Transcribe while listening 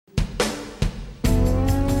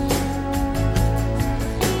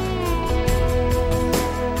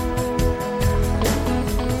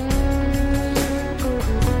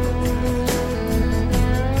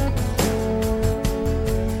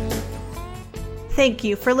Thank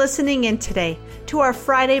you for listening in today to our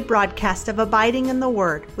Friday broadcast of Abiding in the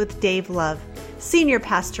Word with Dave Love, Senior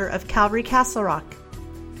Pastor of Calvary Castle Rock.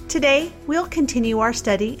 Today, we'll continue our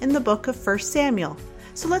study in the book of 1 Samuel.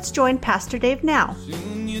 So let's join Pastor Dave now.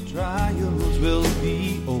 Soon your trials will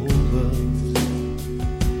be over.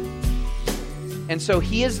 And so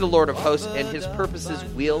he is the Lord of hosts, and his purposes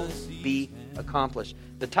will be accomplished.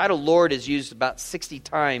 The title Lord is used about 60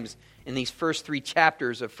 times in these first 3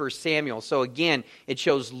 chapters of 1 Samuel. So again, it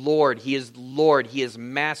shows Lord. He is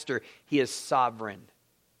Master. He is sovereign,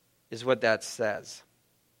 is what that says.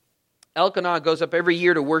 Elkanah goes up every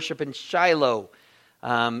year to worship in Shiloh.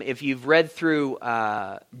 If you've read through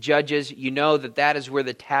Judges, you know that is where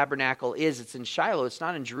the tabernacle is. It's in Shiloh. It's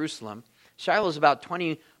not in Jerusalem. Shiloh is about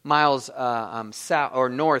 20 miles south or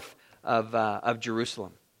north of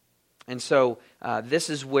Jerusalem. And so this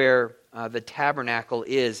is where the tabernacle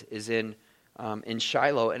is in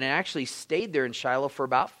Shiloh. And it actually stayed there in Shiloh for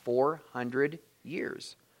about 400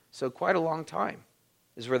 years. So quite a long time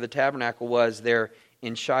is where the tabernacle was there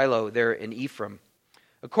in Shiloh, there in Ephraim.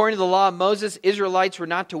 According to the law of Moses, Israelites were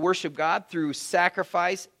not to worship God through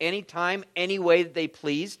sacrifice anytime, any way that they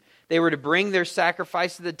pleased. They were to bring their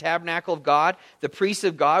sacrifice to the tabernacle of God, the priests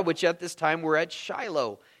of God, which at this time were at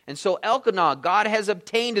Shiloh. And so Elkanah, God has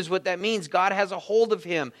obtained is what that means. God has a hold of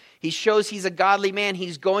him. He shows he's a godly man.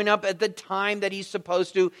 He's going up at the time that he's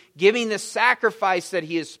supposed to, giving the sacrifice that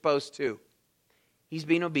he is supposed to. He's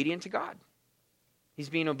being obedient to God. He's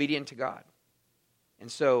being obedient to God.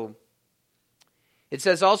 And so it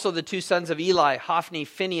says also the 2 sons of Eli, Hophni,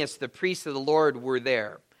 Phinehas, the priests of the Lord, were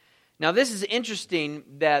there. Now, this is interesting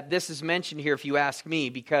that this is mentioned here, if you ask me,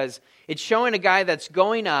 because it's showing a guy that's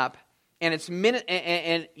going up, and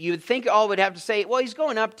and you would think all would have to say, well, he's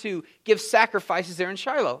going up to give sacrifices there in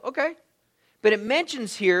Shiloh. Okay. But it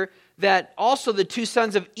mentions here that also the 2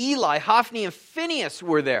 sons of Eli, Hophni and Phinehas,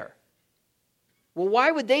 were there. Well,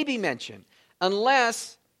 why would they be mentioned?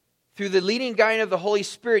 Unless, through the leading guiding of the Holy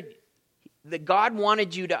Spirit, that God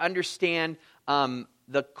wanted you to understand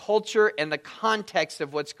the culture and the context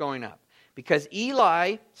of what's going up. Because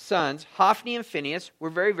Eli's sons, Hophni and Phinehas,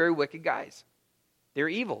 were very, very wicked guys. They were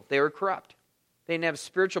evil. They were corrupt. They didn't have a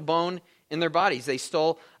spiritual bone in their bodies. They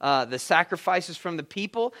stole the sacrifices from the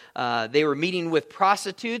people. They were meeting with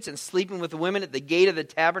prostitutes and sleeping with the women at the gate of the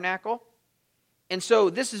tabernacle. And so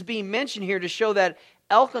this is being mentioned here to show that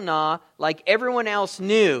Elkanah, like everyone else,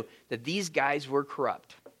 knew that these guys were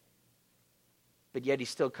corrupt. But yet he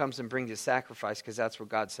still comes and brings a sacrifice because that's what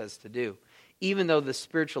God says to do. Even though the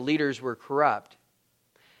spiritual leaders were corrupt,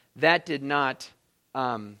 that did not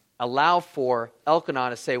allow for Elkanah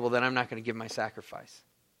to say, well, then I'm not going to give my sacrifice.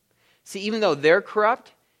 See, even though they're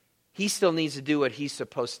corrupt, he still needs to do what he's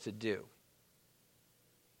supposed to do.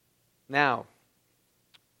 Now,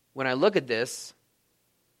 when I look at this,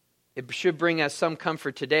 it should bring us some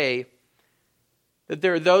comfort today that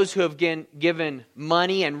there are those who have given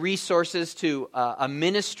money and resources to a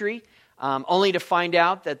ministry only to find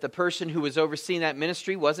out that the person who was overseeing that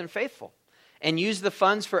ministry wasn't faithful and used the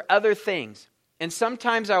funds for other things. And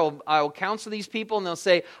sometimes I will counsel these people and they'll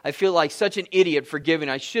say, I feel like such an idiot for giving.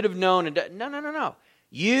 I should have known. No.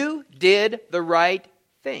 You did the right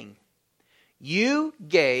thing. You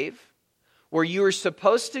gave where you were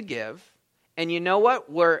supposed to give. And you know what?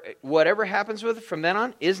 Whatever happens with it from then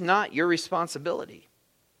on is not your responsibility.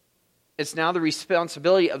 It's now the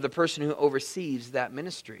responsibility of the person who oversees that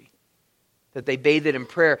ministry. That they bathe it in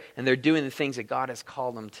prayer and they're doing the things that God has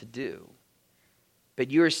called them to do. But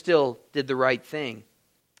you still did the right thing.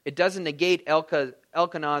 It doesn't negate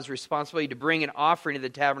Elkanah's responsibility to bring an offering to the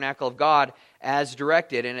tabernacle of God as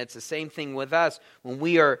directed. And it's the same thing with us. When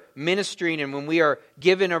we are ministering and when we are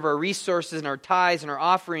giving of our resources and our tithes and our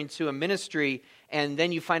offering to a ministry, and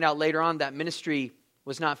then you find out later on that ministry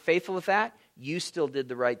was not faithful with that, you still did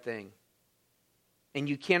the right thing. And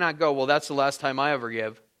you cannot go, well, that's the last time I ever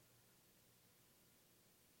give.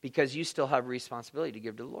 Because you still have a responsibility to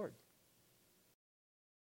give to the Lord.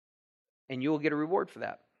 And you will get a reward for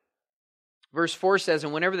that. Verse 4 says,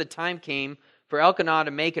 and whenever the time came for Elkanah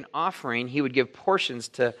to make an offering, he would give portions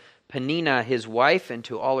to Peninnah his wife and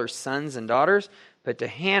to all her sons and daughters. But to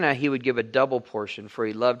Hannah he would give a double portion, for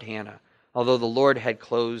he loved Hannah, although the Lord had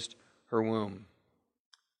closed her womb.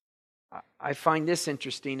 I find this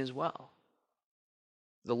interesting as well.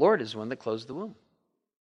 The Lord is the one that closed the womb.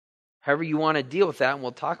 However you want to deal with that, and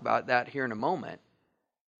we'll talk about that here in a moment.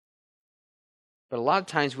 But a lot of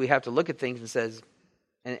times we have to look at things and says,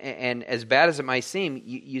 and as bad as it might seem,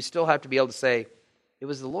 you still have to be able to say, it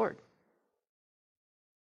was the Lord.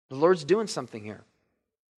 The Lord's doing something here.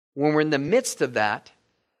 When we're in the midst of that,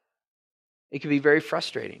 it can be very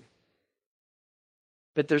frustrating.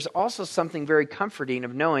 But there's also something very comforting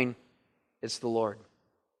of knowing it's the Lord.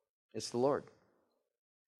 It's the Lord.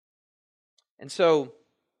 And so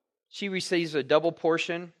she receives a double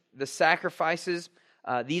portion. The sacrifices,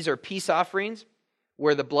 these are peace offerings,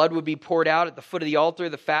 where the blood would be poured out at the foot of the altar.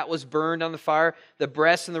 The fat was burned on the fire. The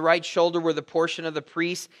breast and the right shoulder were the portion of the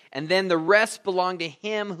priest. And then the rest belonged to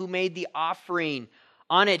him who made the offering.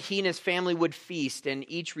 On it, he and his family would feast, and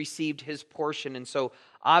each received his portion. And so,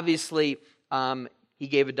 obviously, he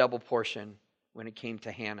gave a double portion when it came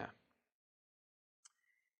to Hannah.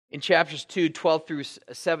 In chapters 2, 12 through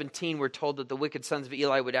 17, we're told that the wicked sons of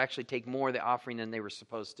Eli would actually take more of the offering than they were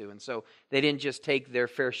supposed to. And so they didn't just take their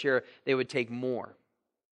fair share, they would take more.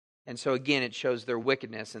 And so again, it shows their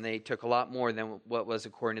wickedness, and they took a lot more than what was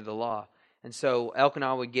according to the law. And so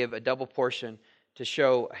Elkanah would give a double portion to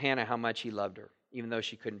show Hannah how much he loved her, even though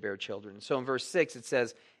she couldn't bear children. So in verse 6 it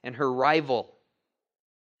says, and her rival.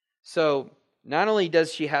 So not only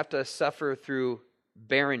does she have to suffer through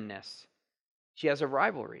barrenness, she has a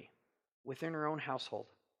rivalry within her own household.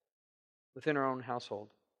 Within her own household.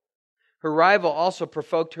 Her rival also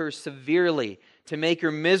provoked her severely to make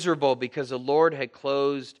her miserable because the Lord had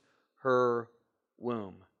closed her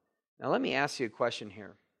womb. Now let me ask you a question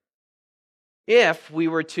here. If we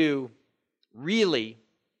were to really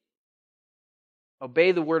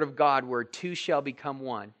obey the word of God where two shall become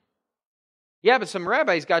one. Yeah, but some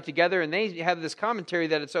rabbis got together and they have this commentary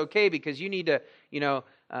that it's okay because you need to,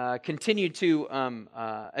 continue to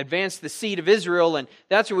advance the seed of Israel, and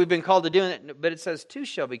that's what we've been called to do. But it says two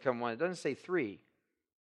shall become one. It doesn't say three.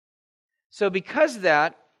 So because of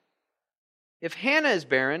that, if Hannah is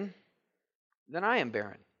barren, then I am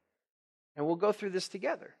barren. And we'll go through this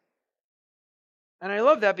together. And I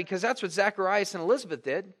love that because that's what Zacharias and Elizabeth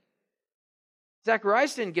did.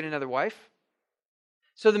 Zacharias didn't get another wife.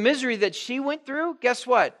 So the misery that she went through, guess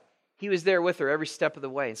what? He was there with her every step of the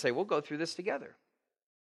way and say, we'll go through this together.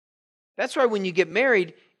 That's why when you get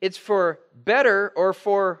married, it's for better or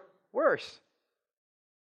for worse.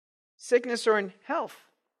 Sickness or in health.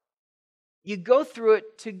 You go through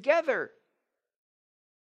it together.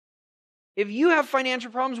 If you have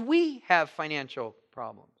financial problems, we have financial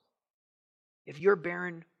problems. If you're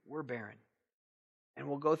barren, we're barren. And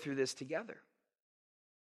we'll go through this together.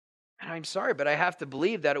 And I'm sorry, but I have to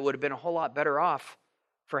believe that it would have been a whole lot better off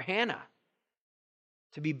for Hannah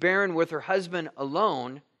to be barren with her husband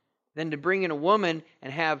alone than to bring in a woman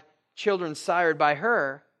and have children sired by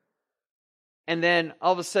her, and then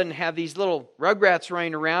all of a sudden have these little rugrats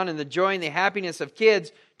running around and the joy and the happiness of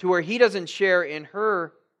kids to where he doesn't share in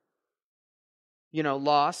her,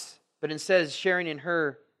 loss, but instead is sharing in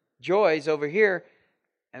her joys over here,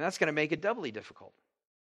 and that's going to make it doubly difficult.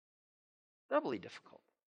 Doubly difficult.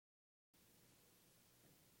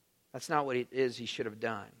 That's not what it is he should have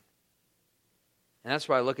done. And that's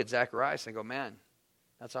why I look at Zacharias and I go, man,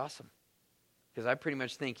 that's awesome. Because I pretty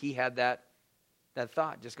much think he had that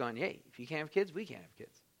thought, just going, hey, if you can't have kids, we can't have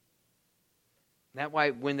kids. And that's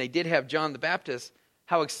why when they did have John the Baptist,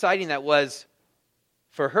 how exciting that was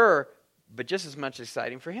for her, but just as much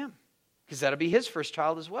exciting for him. Because that'll be his first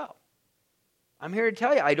child as well. I'm here to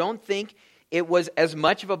tell you, I don't think it was as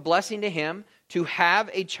much of a blessing to him to have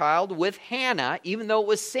a child with Hannah, even though it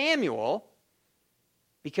was Samuel,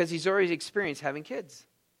 because he's already experienced having kids.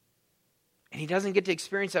 And he doesn't get to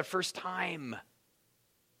experience that first time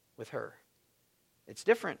with her. It's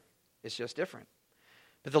different. It's just different.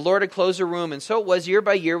 But the Lord had closed her womb, and so it was year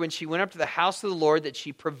by year when she went up to the house of the Lord that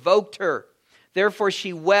she provoked her. Therefore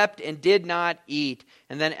she wept and did not eat.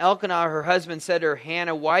 And then Elkanah, her husband, said to her,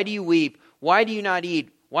 Hannah, why do you weep? Why do you not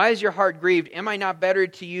eat? Why is your heart grieved? Am I not better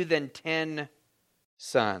to you than 10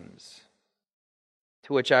 sons?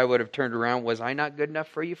 To which I would have turned around, was I not good enough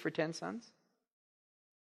for you for 10 sons?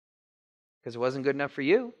 Because it wasn't good enough for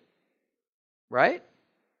you. Right?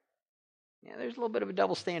 Yeah, there's a little bit of a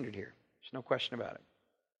double standard here. There's no question about it.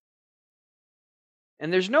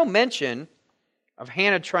 And there's no mention of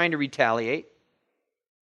Hannah trying to retaliate.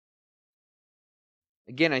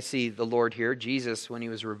 Again, I see the Lord here. Jesus, when he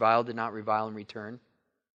was reviled, did not revile in return.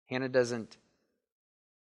 Hannah doesn't,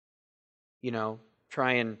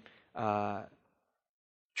 try and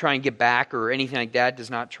get back or anything like that. Does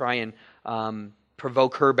not try and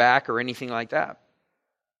provoke her back or anything like that.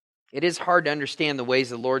 It is hard to understand the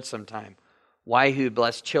ways of the Lord sometimes. Why he would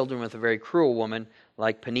bless children with a very cruel woman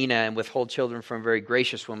like Peninnah and withhold children from a very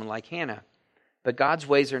gracious woman like Hannah. But God's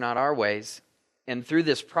ways are not our ways. And through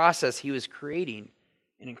this process, he was creating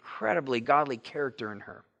an incredibly godly character in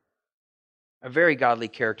her. A very godly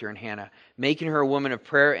character in Hannah, making her a woman of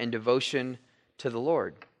prayer and devotion to the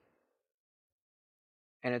Lord.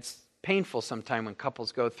 And it's painful sometimes when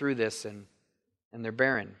couples go through this and and they're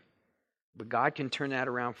barren. But God can turn that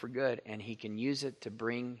around for good, and He can use it to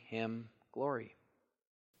bring Him glory.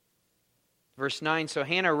 Verse 9, so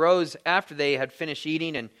Hannah rose after they had finished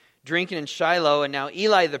eating and drinking in Shiloh, and now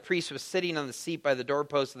Eli the priest was sitting on the seat by the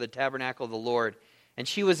doorpost of the tabernacle of the Lord. And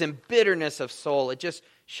she was in bitterness of soul. It just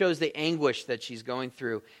shows the anguish that she's going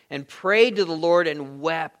through. And prayed to the Lord and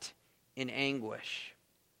wept in anguish.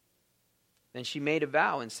 Then she made a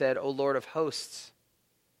vow and said, O Lord of hosts,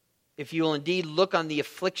 if you will indeed look on the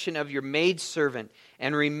affliction of your maidservant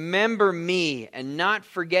and remember me and not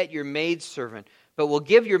forget your maidservant, but will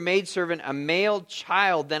give your maidservant a male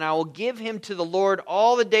child, then I will give him to the Lord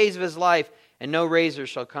all the days of his life, and no razor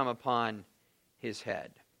shall come upon his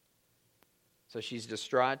head. So she's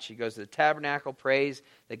distraught. She goes to the tabernacle, prays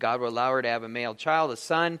that God will allow her to have a male child, a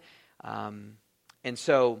son. And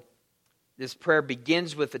so this prayer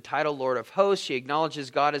begins with the title Lord of Hosts. She acknowledges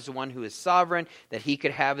God as the one who is sovereign, that He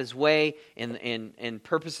could have His way in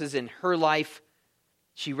purposes in her life.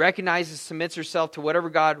 She recognizes, submits herself to whatever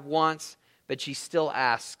God wants, but she still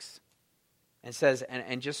asks and says,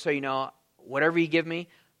 and just so you know, whatever you give me,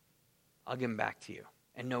 I'll give him back to you.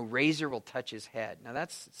 And no razor will touch his head. Now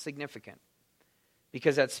that's significant,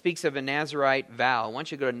 because that speaks of a Nazirite vow. I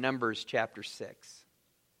want you to go to Numbers chapter 6.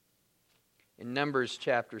 In Numbers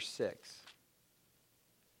chapter 6.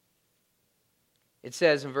 It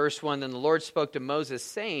says in verse 1, Then the Lord spoke to Moses,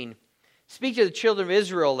 saying, Speak to the children of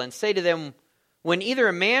Israel, and say to them, When either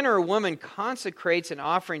a man or a woman consecrates an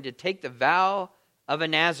offering to take the vow of a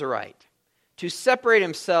Nazirite, to separate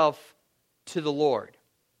himself to the Lord,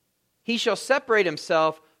 he shall separate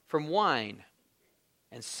himself from wine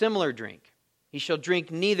and similar drink. He shall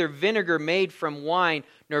drink neither vinegar made from wine,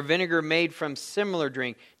 nor vinegar made from similar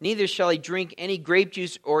drink. Neither shall he drink any grape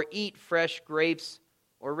juice or eat fresh grapes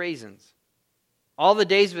or raisins. All the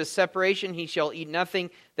days of his separation he shall eat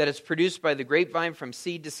nothing that is produced by the grapevine from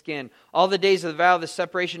seed to skin. All the days of the vow of the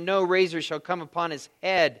separation no razor shall come upon his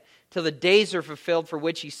head, till the days are fulfilled for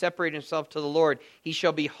which he separated himself to the Lord. He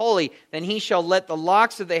shall be holy. Then he shall let the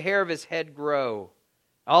locks of the hair of his head grow.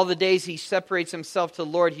 All the days he separates himself to the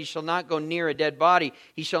Lord, he shall not go near a dead body.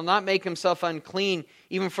 He shall not make himself unclean,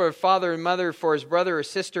 even for a father and mother, for his brother or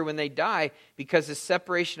sister when they die, because his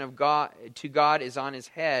separation of God to God is on his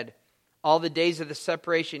head. All the days of the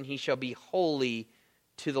separation he shall be holy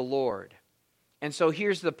to the Lord. And so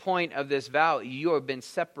here's the point of this vow. You have been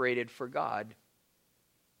separated for God.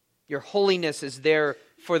 Your holiness is there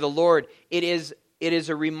for the Lord. It is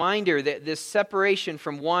a reminder that this separation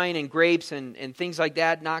from wine and grapes and things like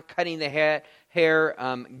that, not cutting the hair,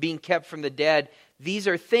 being kept from the dead, these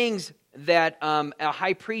are things that a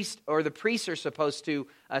high priest or the priests are supposed to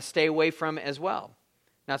stay away from as well.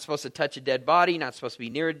 Not supposed to touch a dead body, not supposed to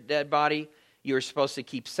be near a dead body. You're supposed to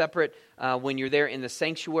keep separate when you're there in the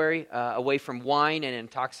sanctuary, away from wine and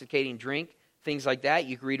intoxicating drink, things like that.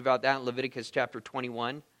 You can read about that in Leviticus chapter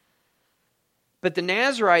 21. But the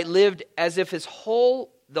Nazirite lived as if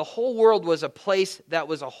the whole world was a place that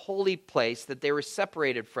was a holy place that they were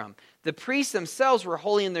separated from. The priests themselves were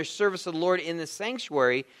holy in their service of the Lord in the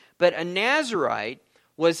sanctuary, but a Nazirite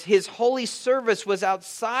was his holy service was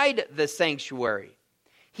outside the sanctuary.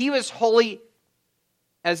 He was holy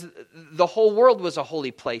as the whole world was a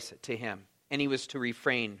holy place to him, and he was to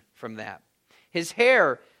refrain from that. His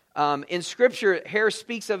hair, in Scripture, hair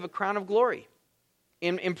speaks of a crown of glory.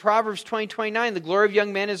 In Proverbs 20:29, the glory of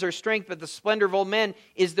young men is their strength, but the splendor of old men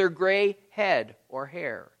is their gray head or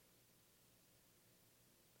hair.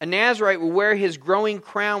 A Nazirite will wear his growing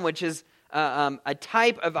crown, which is a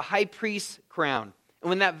type of a high priest's crown. And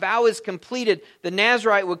when that vow is completed, the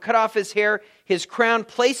Nazirite would cut off his hair, his crown,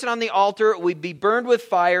 place it on the altar. It would be burned with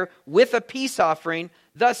fire with a peace offering,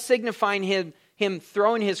 thus signifying him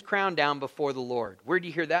throwing his crown down before the Lord. Where did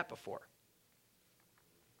you hear that before?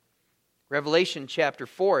 Revelation chapter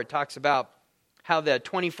 4, it talks about how the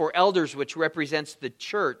 24 elders, which represents the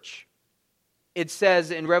church, it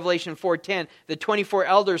says in Revelation 4:10, the 24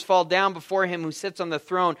 elders fall down before him who sits on the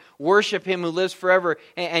throne, worship him who lives forever,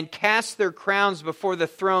 and cast their crowns before the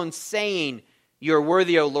throne, saying, You are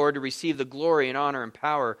worthy, O Lord, to receive the glory and honor and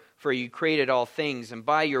power, for you created all things, and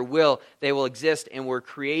by your will they will exist and were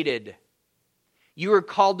created. You are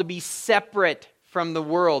called to be separate from the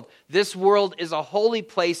world. This world is a holy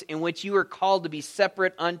place in which you are called to be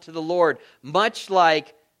separate unto the Lord, much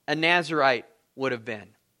like a Nazirite would have been,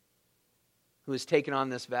 who has taken on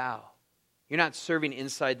this vow. You're not serving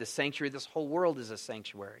inside the sanctuary. This whole world is a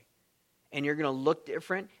sanctuary. And you're going to look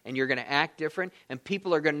different, and you're going to act different, and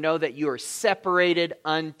people are going to know that you are separated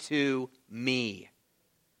unto me.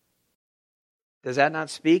 Does that not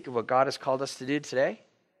speak of what God has called us to do today?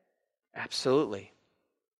 Absolutely.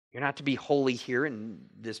 You're not to be holy here in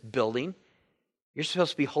this building. You're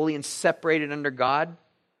supposed to be holy and separated under God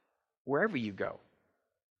wherever you go.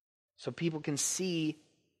 So people can see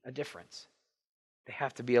a difference. They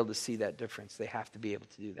have to be able to see that difference. They have to be able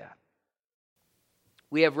to do that.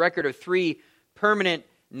 We have record of 3 permanent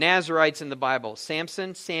Nazarites in the Bible: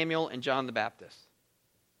 Samson, Samuel, and John the Baptist.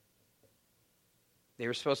 They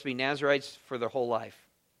were supposed to be Nazarites for their whole life.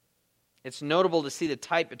 It's notable to see the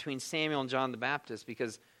type between Samuel and John the Baptist,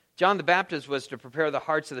 because John the Baptist was to prepare the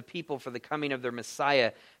hearts of the people for the coming of their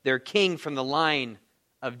Messiah, their king from the line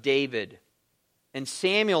of David. And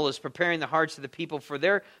Samuel is preparing the hearts of the people for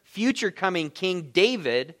their future coming king,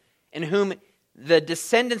 David, in whom the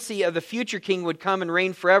descendancy of the future king would come and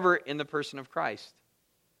reign forever in the person of Christ.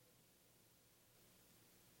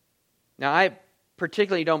 Now, I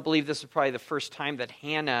particularly don't believe this is probably the first time that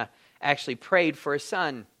Hannah actually prayed for a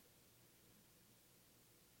son.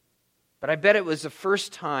 But I bet it was the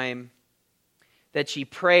first time that she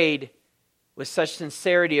prayed with such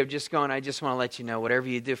sincerity of just going, I just want to let you know, whatever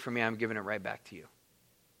you do for me, I'm giving it right back to you.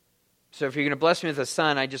 So if you're going to bless me with a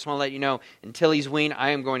son, I just want to let you know, until he's weaned, I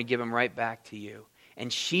am going to give him right back to you.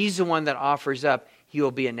 And she's the one that offers up, he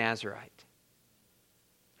will be a Nazarite.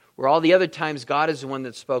 Where all the other times, God is the one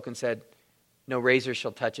that spoke and said, no razor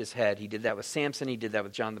shall touch his head. He did that with Samson, he did that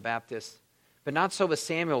with John the Baptist. But not so with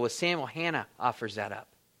Samuel. With Samuel, Hannah offers that up.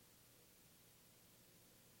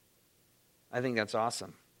 I think that's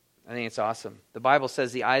awesome. I think it's awesome. The Bible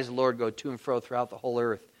says the eyes of the Lord go to and fro throughout the whole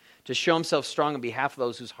earth to show himself strong on behalf of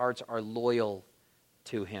those whose hearts are loyal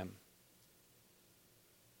to him.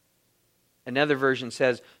 Another version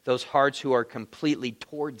says those hearts who are completely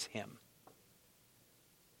towards him.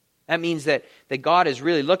 That means that God is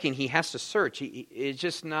really looking. He has to search. It's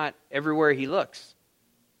just not everywhere he looks.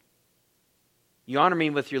 You honor me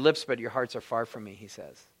with your lips, but your hearts are far from me, he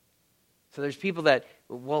says. So there's people that,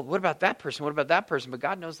 well, what about that person? What about that person? But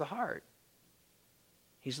God knows the heart.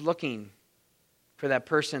 He's looking for that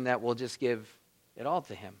person that will just give it all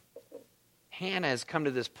to him. Hannah has come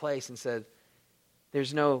to this place and said,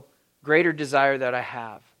 there's no greater desire that I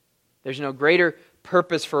have. There's no greater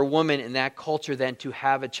purpose for a woman in that culture than to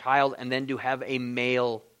have a child, and then to have a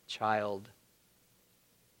male child.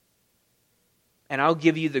 And I'll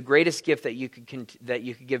give you the greatest gift that you could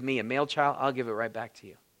give me, a male child. I'll give it right back to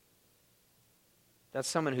you. That's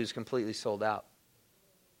someone who's completely sold out.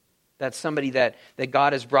 That's somebody that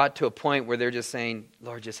God has brought to a point where they're just saying,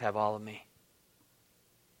 Lord, just have all of me.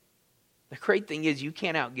 The great thing is you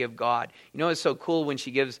can't outgive God. You know, it's so cool when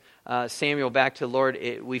she gives Samuel back to the Lord.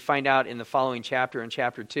 We find out in the following chapter, in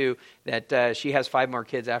chapter 2, that she has 5 more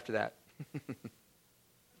kids after that. You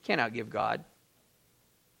can't outgive God.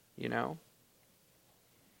 You know?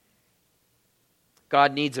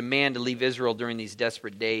 God needs a man to leave Israel during these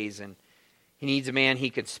desperate days, and he needs a man he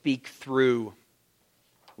could speak through.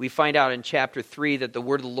 We find out in chapter 3 that the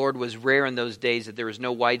word of the Lord was rare in those days, that there was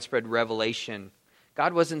no widespread revelation.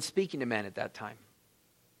 God wasn't speaking to men at that time.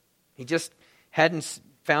 He just hadn't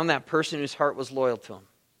found that person whose heart was loyal to him.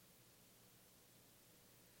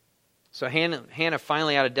 So Hannah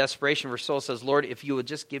finally, out of desperation of her soul, says, Lord, if you would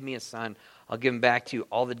just give me a son, I'll give him back to you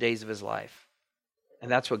all the days of his life. And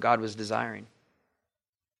that's what God was desiring.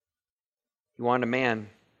 He wanted a man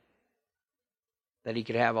that he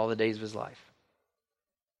could have all the days of his life.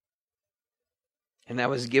 And that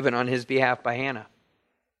was given on his behalf by Hannah.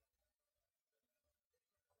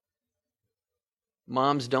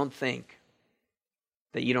 Moms, don't think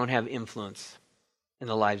that you don't have influence in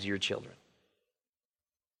the lives of your children.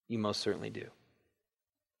 You most certainly do.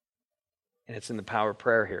 And it's in the power of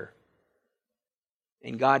prayer here.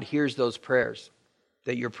 And God hears those prayers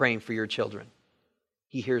that you're praying for your children.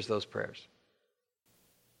 He hears those prayers.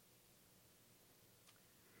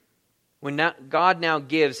 When God now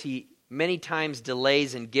gives, he many times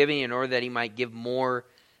delays in giving in order that he might give more.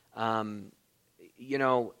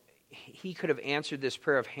 He could have answered this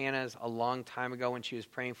prayer of Hannah's a long time ago when she was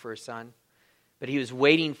praying for her son. But he was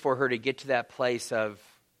waiting for her to get to that place of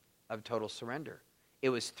total surrender. It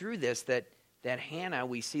was through this that Hannah,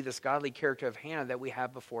 we see this godly character of Hannah that we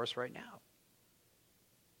have before us right now.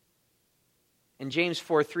 In James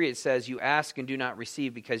 4:3 it says, you ask and do not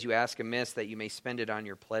receive because you ask amiss that you may spend it on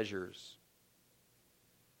your pleasures.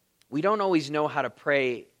 We don't always know how to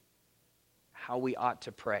pray how we ought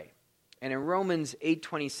to pray. And in Romans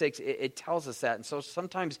 8:26, it tells us that. And so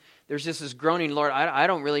sometimes there's just this groaning, Lord, I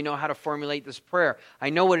don't really know how to formulate this prayer. I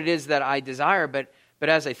know what it is that I desire, but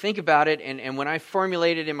as I think about it, and when I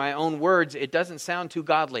formulate it in my own words, it doesn't sound too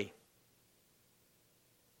godly.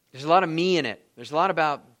 There's a lot of me in it. There's a lot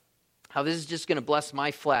about how this is just going to bless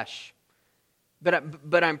my flesh.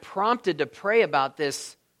 But I'm prompted to pray about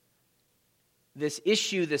this this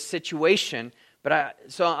issue, this situation,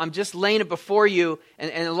 so I'm just laying it before you,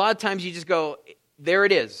 and a lot of times you just go, there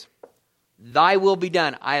it is. Thy will be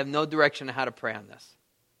done. I have no direction on how to pray on this.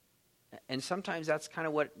 And sometimes that's kind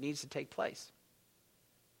of what needs to take place.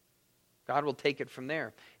 God will take it from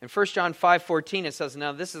there. In 1 John 5:14 it says,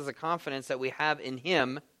 now this is the confidence that we have in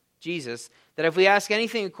him, Jesus, that if we ask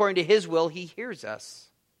anything according to his will, he hears us.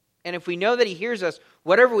 And if we know that he hears us,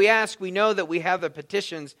 whatever we ask, we know that we have the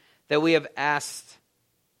petitions that we have asked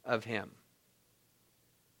of him.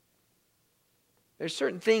 There's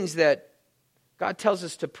certain things that God tells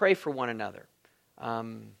us to pray for one another.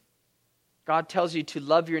 God tells you to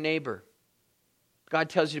love your neighbor. God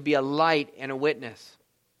tells you to be a light and a witness.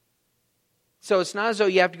 So it's not as though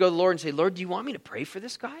you have to go to the Lord and say, Lord, do you want me to pray for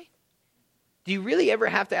this guy? Do you really ever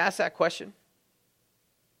have to ask that question?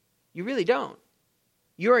 You really don't.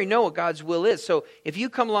 You already know what God's will is. So if you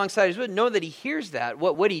come alongside his will, know that he hears that.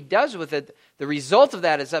 What he does with it, the result of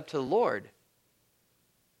that is up to the Lord.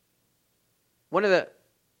 One of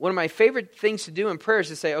my favorite things to do in prayer is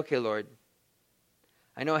to say, okay, Lord,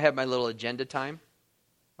 I know I have my little agenda time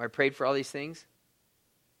where I prayed for all these things,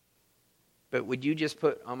 but would you just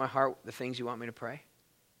put on my heart the things you want me to pray?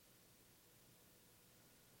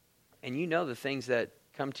 And you know the things that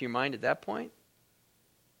come to your mind at that point,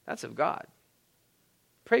 that's of God.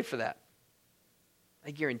 Pray for that.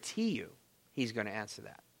 I guarantee you he's going to answer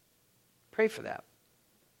that. Pray for that.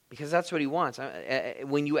 Because that's what he wants.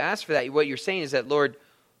 When you ask for that, what you're saying is that, Lord,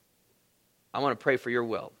 I want to pray for your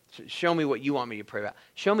will. Show me what you want me to pray about.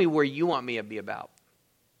 Show me where you want me to be about.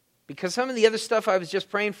 Because some of the other stuff I was just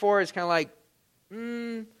praying for is kind of like,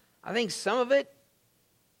 I think some of it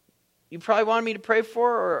you probably wanted me to pray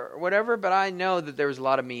for or whatever, but I know that there was a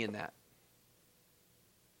lot of me in that.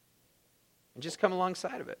 And just come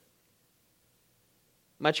alongside of it.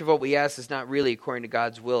 Much of what we ask is not really according to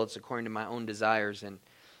God's will. It's according to my own desires. And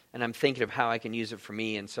I'm thinking of how I can use it for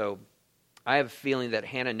me. And so I have a feeling that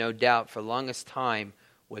Hannah, no doubt, for the longest time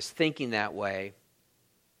was thinking that way.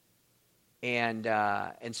 And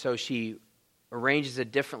so she arranges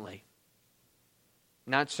it differently.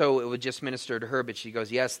 Not so it would just minister to her, but she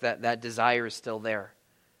goes, yes, that desire is still there.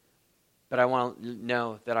 But I want to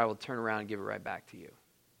know that I will turn around and give it right back to you.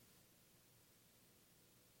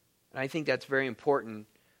 And I think that's very important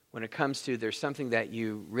when it comes to there's something that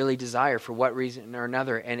you really desire for what reason or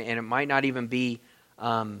another, and it might not even be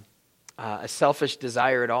a selfish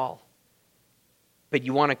desire at all. But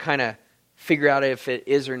you want to kind of figure out if it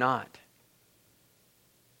is or not.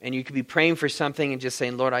 And you could be praying for something and just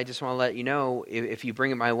saying, Lord, I just want to let you know, if you bring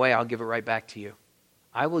it my way, I'll give it right back to you.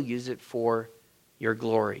 I will use it for your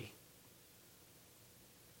glory.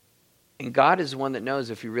 And God is the one that knows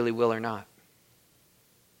if you really will or not.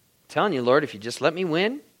 I'm telling you, Lord, if you just let me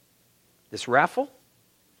win this raffle,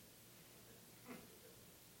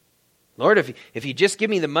 Lord, if you just give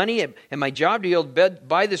me the money and my job to be able to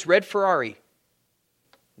buy this red Ferrari.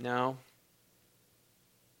 No.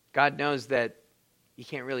 God knows that you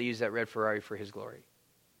can't really use that red Ferrari for his glory.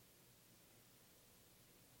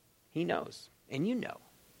 He knows, and you know.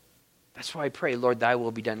 That's why I pray, Lord, thy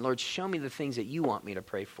will be done. Lord, show me the things that you want me to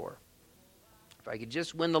pray for. If I could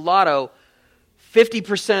just win the lotto,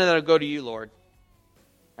 50% of that will go to you, Lord.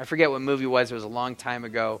 I forget what movie it was. It was a long time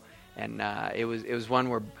ago, and it was one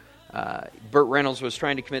where Burt Reynolds was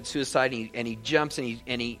trying to commit suicide, and he jumps and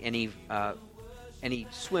he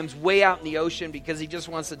swims way out in the ocean because he just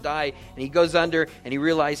wants to die, and he goes under, and he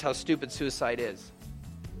realizes how stupid suicide is.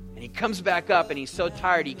 And he comes back up, and he's so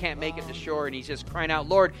tired he can't make it to shore, and he's just crying out,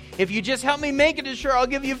 Lord, if you just help me make it to shore, I'll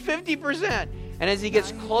give you 50%. And as he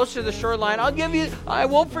gets closer to the shoreline, I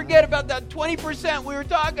won't forget about that 20% we were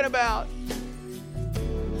talking about.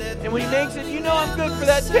 And when he makes it, I'm good for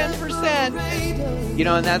that 10%.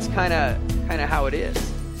 And that's kind of how it is.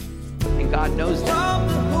 And God knows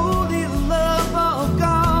that.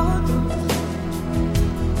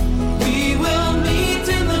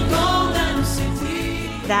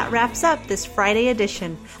 That wraps up this Friday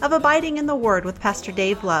edition of Abiding in the Word with Pastor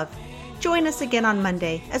Dave Love. Join us again on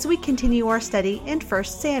Monday as we continue our study in 1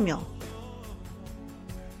 Samuel.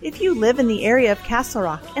 If you live in the area of Castle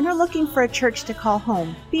Rock and are looking for a church to call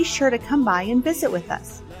home, be sure to come by and visit with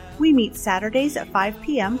us. We meet Saturdays at 5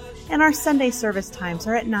 p.m. and our Sunday service times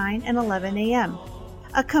are at 9 and 11 a.m.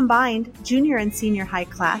 A combined junior and senior high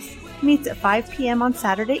class meets at 5 p.m. on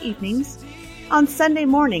Saturday evenings. On Sunday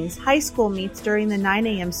mornings, high school meets during the 9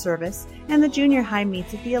 a.m. service and the junior high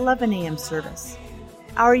meets at the 11 a.m. service.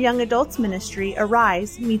 Our young adults ministry,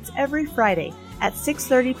 Arise, meets every Friday at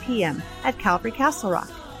 6:30 p.m. at Calvary Castle Rock.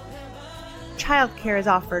 Childcare is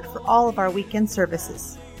offered for all of our weekend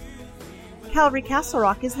services. Calvary Castle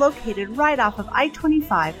Rock is located right off of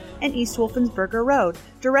I-25 and East Wolfensberger Road,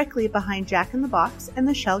 directly behind Jack in the Box and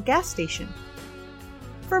the Shell gas station.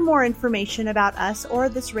 For more information about us or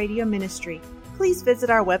this radio ministry, please visit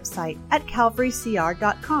our website at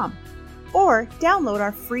calvarycr.com or download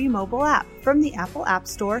our free mobile app from the Apple App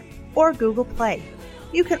Store or Google Play.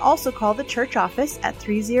 You can also call the church office at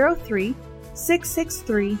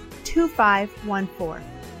 303-663-2514.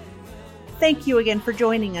 Thank you again for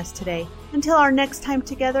joining us today. Until our next time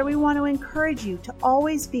together, we want to encourage you to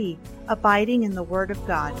always be abiding in the Word of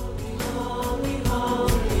God.